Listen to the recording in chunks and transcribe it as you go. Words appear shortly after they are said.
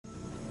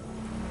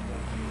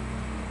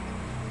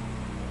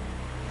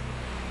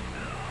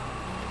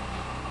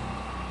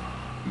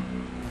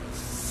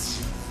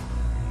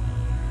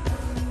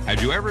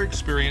Have you ever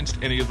experienced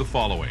any of the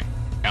following?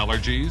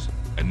 Allergies,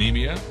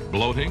 anemia,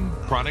 bloating,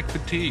 chronic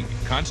fatigue,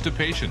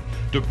 constipation,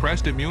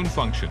 depressed immune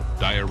function,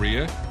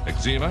 diarrhea,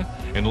 eczema,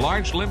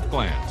 enlarged lymph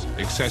glands,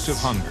 excessive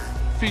hunger,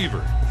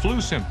 fever,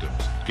 flu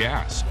symptoms,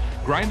 gas,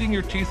 grinding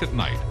your teeth at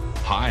night,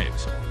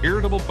 hives,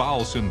 irritable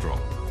bowel syndrome,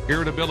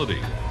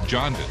 irritability,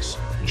 jaundice,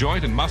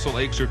 joint and muscle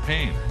aches or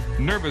pain,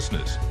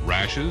 nervousness,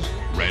 rashes,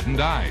 reddened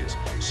eyes,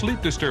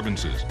 sleep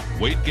disturbances,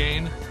 weight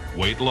gain,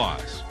 weight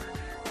loss?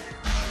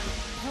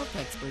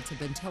 Health experts have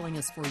been telling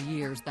us for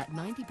years that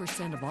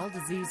 90% of all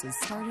diseases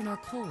start in our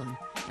colon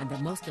and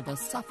that most of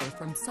us suffer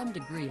from some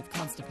degree of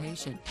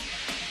constipation.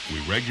 We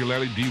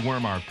regularly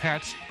deworm our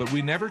pets, but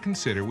we never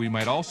consider we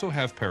might also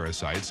have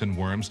parasites and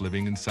worms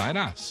living inside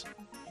us.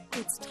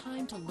 It's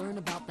time to learn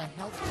about the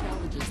health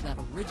challenges that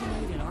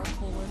originate in our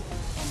colon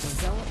and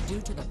develop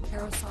due to the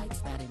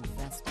parasites that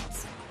infest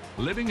us.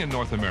 Living in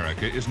North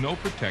America is no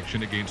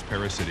protection against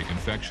parasitic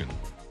infection.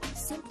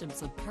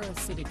 Symptoms of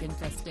parasitic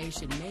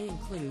infestation may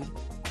include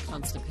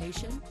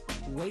constipation,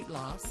 weight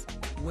loss,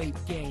 weight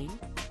gain,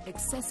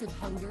 excessive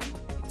hunger,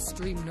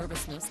 extreme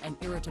nervousness and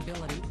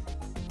irritability,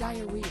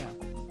 diarrhea,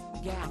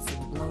 gas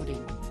and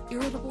bloating,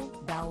 irritable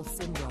bowel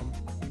syndrome,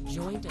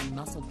 joint and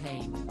muscle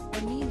pain,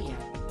 anemia,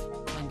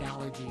 and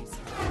allergies.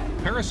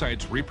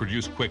 Parasites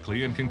reproduce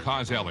quickly and can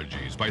cause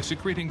allergies by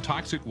secreting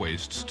toxic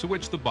wastes to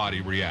which the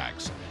body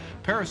reacts.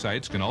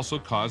 Parasites can also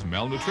cause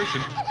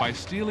malnutrition by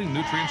stealing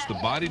nutrients the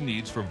body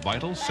needs for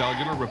vital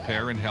cellular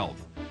repair and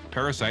health.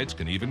 Parasites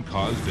can even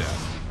cause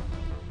death.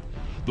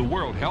 The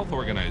World Health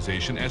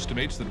Organization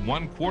estimates that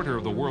 1/4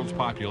 of the world's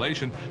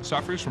population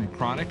suffers from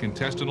chronic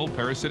intestinal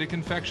parasitic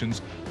infections,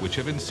 which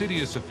have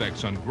insidious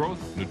effects on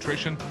growth,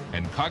 nutrition,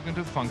 and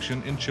cognitive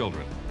function in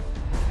children.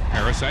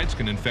 Parasites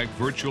can infect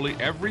virtually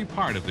every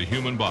part of the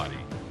human body.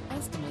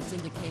 Estimates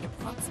indicate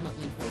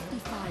approximately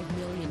 55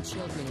 million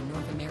children in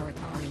North America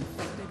are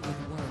infected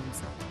with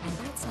worms, and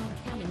that's not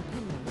counting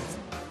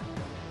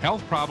pinworms.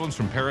 Health problems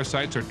from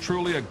parasites are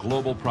truly a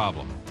global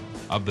problem.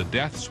 Of the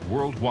deaths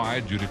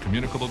worldwide due to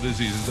communicable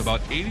diseases, about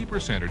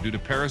 80% are due to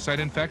parasite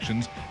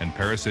infections and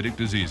parasitic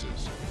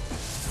diseases.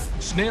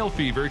 Snail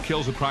fever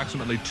kills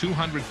approximately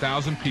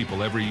 200,000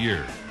 people every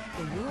year.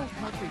 The World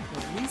Health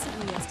Report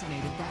recently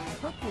estimated that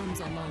hookworms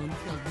alone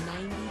killed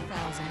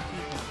 90,000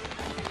 people.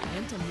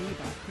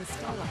 Entamoeba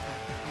crystallica,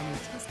 an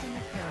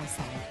intestinal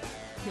parasite,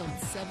 killed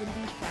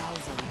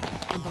 70,000,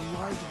 and the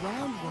large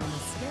roundworm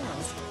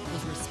Ascaris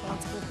was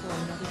responsible for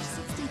another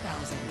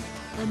 60,000.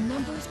 The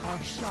numbers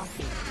are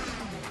shocking.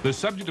 The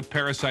subject of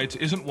parasites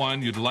isn't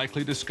one you'd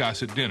likely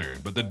discuss at dinner,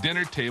 but the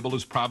dinner table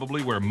is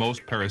probably where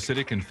most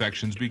parasitic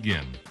infections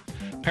begin.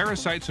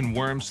 Parasites and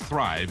worms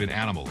thrive in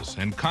animals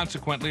and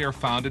consequently are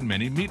found in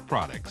many meat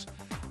products.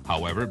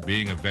 However,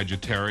 being a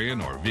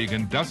vegetarian or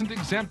vegan doesn't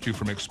exempt you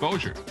from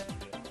exposure.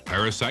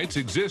 Parasites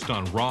exist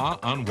on raw,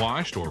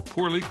 unwashed, or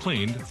poorly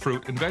cleaned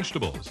fruit and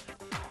vegetables.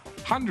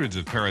 Hundreds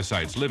of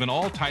parasites live in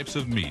all types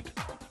of meat.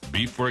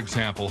 Beef, for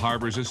example,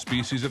 harbors a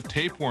species of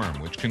tapeworm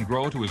which can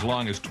grow to as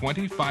long as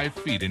 25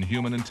 feet in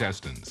human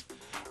intestines.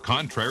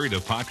 Contrary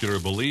to popular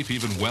belief,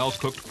 even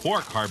well-cooked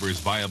pork harbors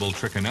viable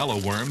trichinella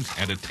worms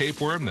and a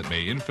tapeworm that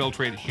may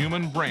infiltrate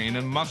human brain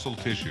and muscle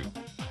tissue.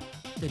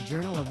 The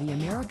Journal of the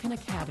American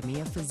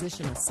Academy of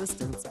Physician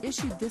Assistants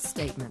issued this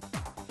statement: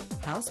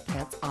 house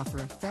pets offer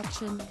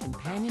affection,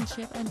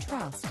 companionship, and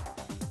trust,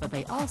 but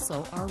they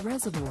also are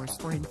reservoirs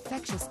for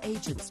infectious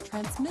agents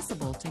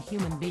transmissible to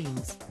human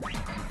beings.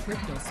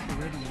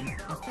 Cryptosporidium,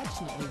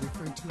 affectionately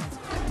referred to as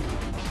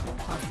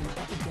crypto, caused an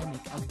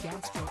epidemic of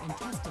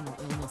gastrointestinal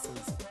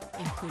illnesses,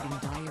 including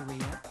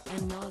diarrhea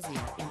and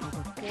nausea in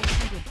over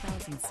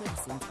 400,000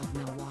 citizens of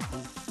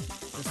Milwaukee.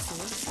 The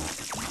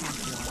source? Tap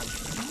water.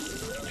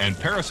 And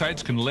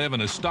parasites can live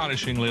an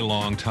astonishingly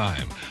long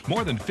time.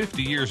 More than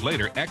 50 years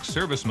later,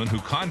 ex-servicemen who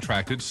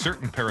contracted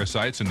certain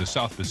parasites in the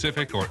South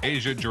Pacific or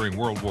Asia during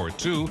World War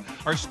II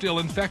are still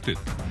infected.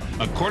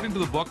 According to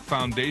the book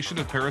Foundation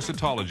of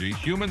Parasitology,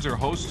 humans are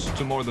hosts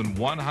to more than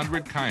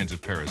 100 kinds of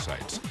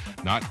parasites,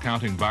 not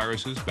counting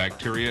viruses,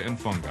 bacteria, and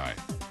fungi.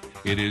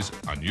 It is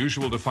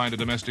unusual to find a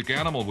domestic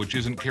animal which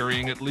isn't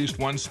carrying at least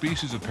one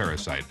species of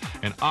parasite,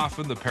 and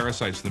often the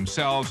parasites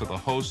themselves are the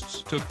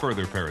hosts to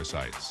further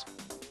parasites.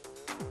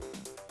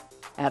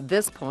 At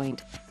this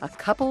point, a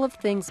couple of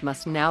things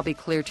must now be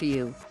clear to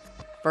you.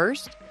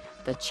 First,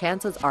 the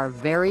chances are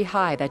very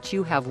high that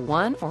you have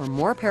one or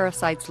more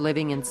parasites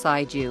living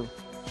inside you.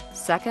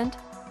 Second,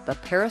 the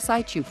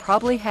parasites you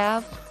probably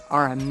have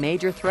are a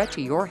major threat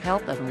to your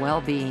health and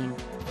well-being.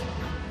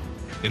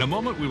 In a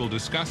moment, we will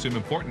discuss some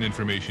important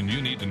information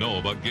you need to know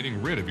about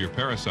getting rid of your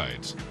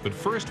parasites. But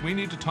first, we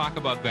need to talk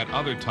about that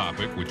other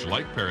topic which,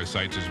 like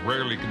parasites, is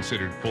rarely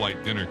considered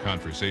polite dinner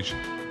conversation.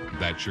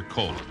 That's your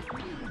colon.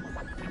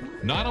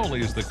 Not only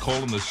is the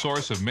colon the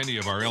source of many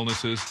of our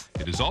illnesses,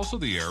 it is also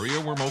the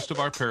area where most of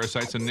our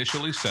parasites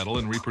initially settle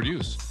and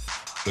reproduce.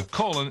 The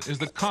colon is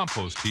the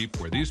compost heap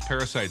where these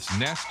parasites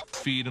nest,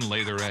 feed, and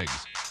lay their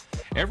eggs.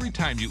 Every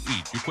time you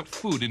eat, you put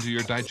food into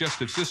your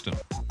digestive system.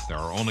 There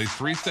are only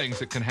three things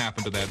that can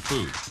happen to that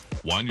food.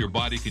 One, your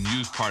body can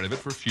use part of it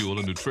for fuel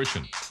and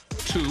nutrition.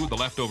 2, the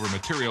leftover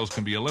materials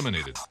can be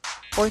eliminated.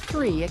 Or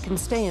 3, it can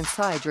stay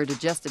inside your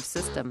digestive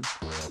system.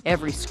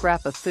 Every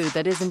scrap of food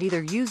that isn't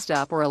either used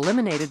up or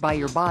eliminated by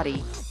your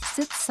body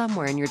sits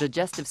somewhere in your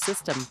digestive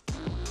system.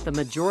 The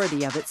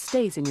majority of it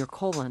stays in your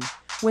colon.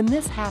 When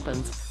this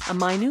happens, a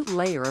minute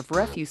layer of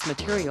refuse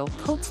material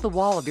coats the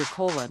wall of your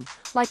colon,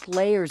 like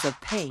layers of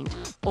paint.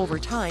 Over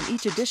time,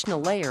 each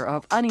additional layer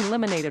of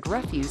uneliminated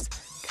refuse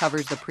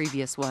covers the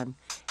previous one.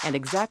 And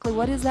exactly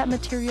what is that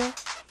material?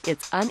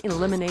 It's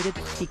uneliminated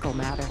fecal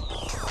matter.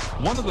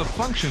 One of the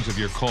functions of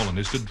your colon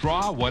is to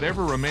draw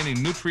whatever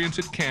remaining nutrients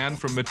it can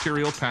from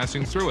material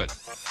passing through it.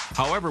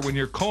 However, when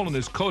your colon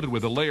is coated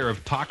with a layer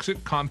of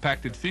toxic,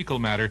 compacted fecal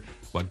matter,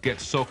 what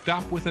gets soaked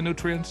up with the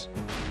nutrients?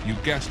 You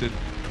guessed it,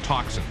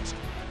 toxins.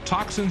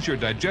 Toxins your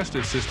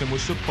digestive system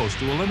was supposed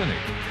to eliminate.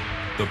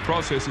 The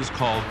process is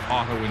called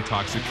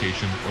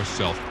auto-intoxication or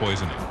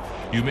self-poisoning.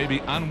 You may be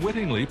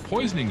unwittingly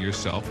poisoning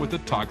yourself with the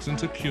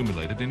toxins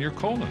accumulated in your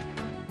colon.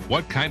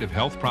 What kind of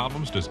health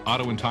problems does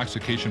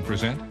auto-intoxication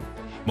present?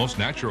 Most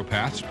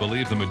naturopaths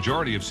believe the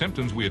majority of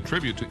symptoms we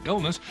attribute to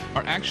illness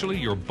are actually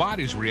your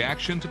body's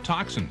reaction to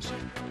toxins,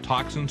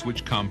 toxins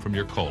which come from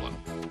your colon.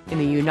 In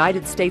the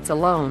United States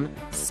alone,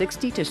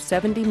 60 to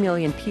 70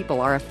 million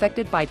people are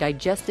affected by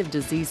digestive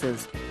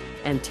diseases,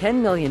 and 10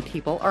 million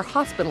people are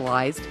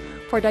hospitalized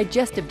for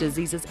digestive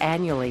diseases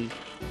annually,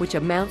 which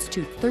amounts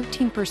to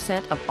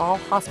 13% of all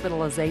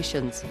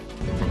hospitalizations.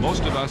 For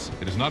most of us,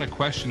 it is not a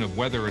question of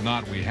whether or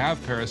not we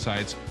have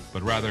parasites,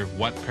 but rather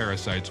what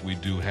parasites we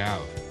do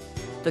have.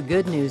 The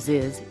good news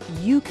is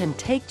you can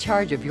take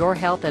charge of your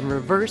health and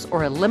reverse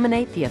or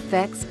eliminate the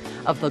effects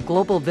of the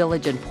global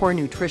village and poor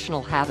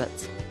nutritional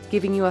habits,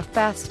 giving you a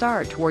fast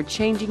start toward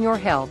changing your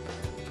health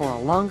for a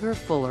longer,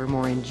 fuller,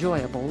 more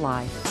enjoyable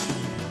life.